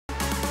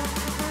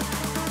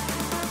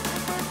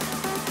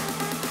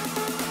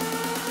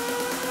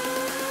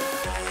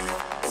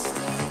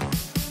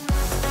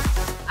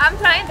I'm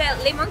trying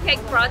the lemon cake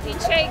protein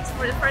shakes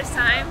for the first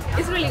time.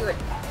 It's really good.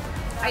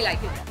 I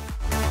like it.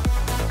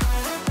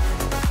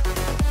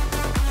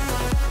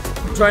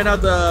 I'm trying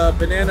out the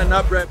banana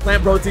nut bread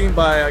plant protein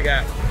by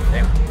GAT.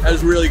 Damn, that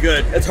is really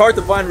good. It's hard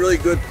to find really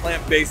good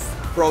plant-based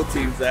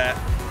proteins that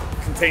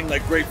contain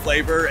like great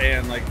flavor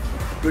and like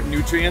good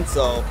nutrients,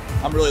 so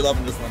I'm really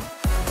loving this one.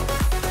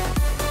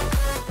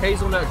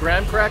 Hazelnut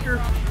graham cracker.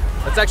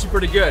 That's actually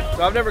pretty good.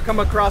 So I've never come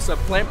across a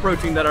plant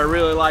protein that I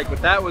really like, but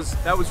that was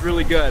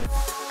really good.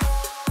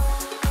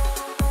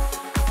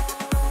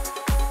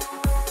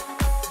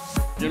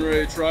 Getting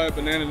ready to try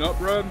banana nut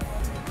bread.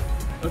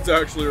 That's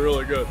actually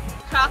really good.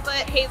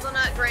 Chocolate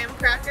hazelnut graham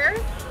cracker.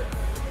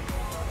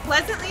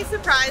 Pleasantly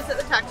surprised at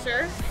the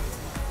texture.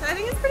 So I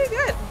think it's pretty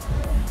good.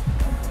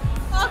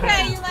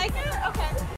 Okay, you like it? Okay.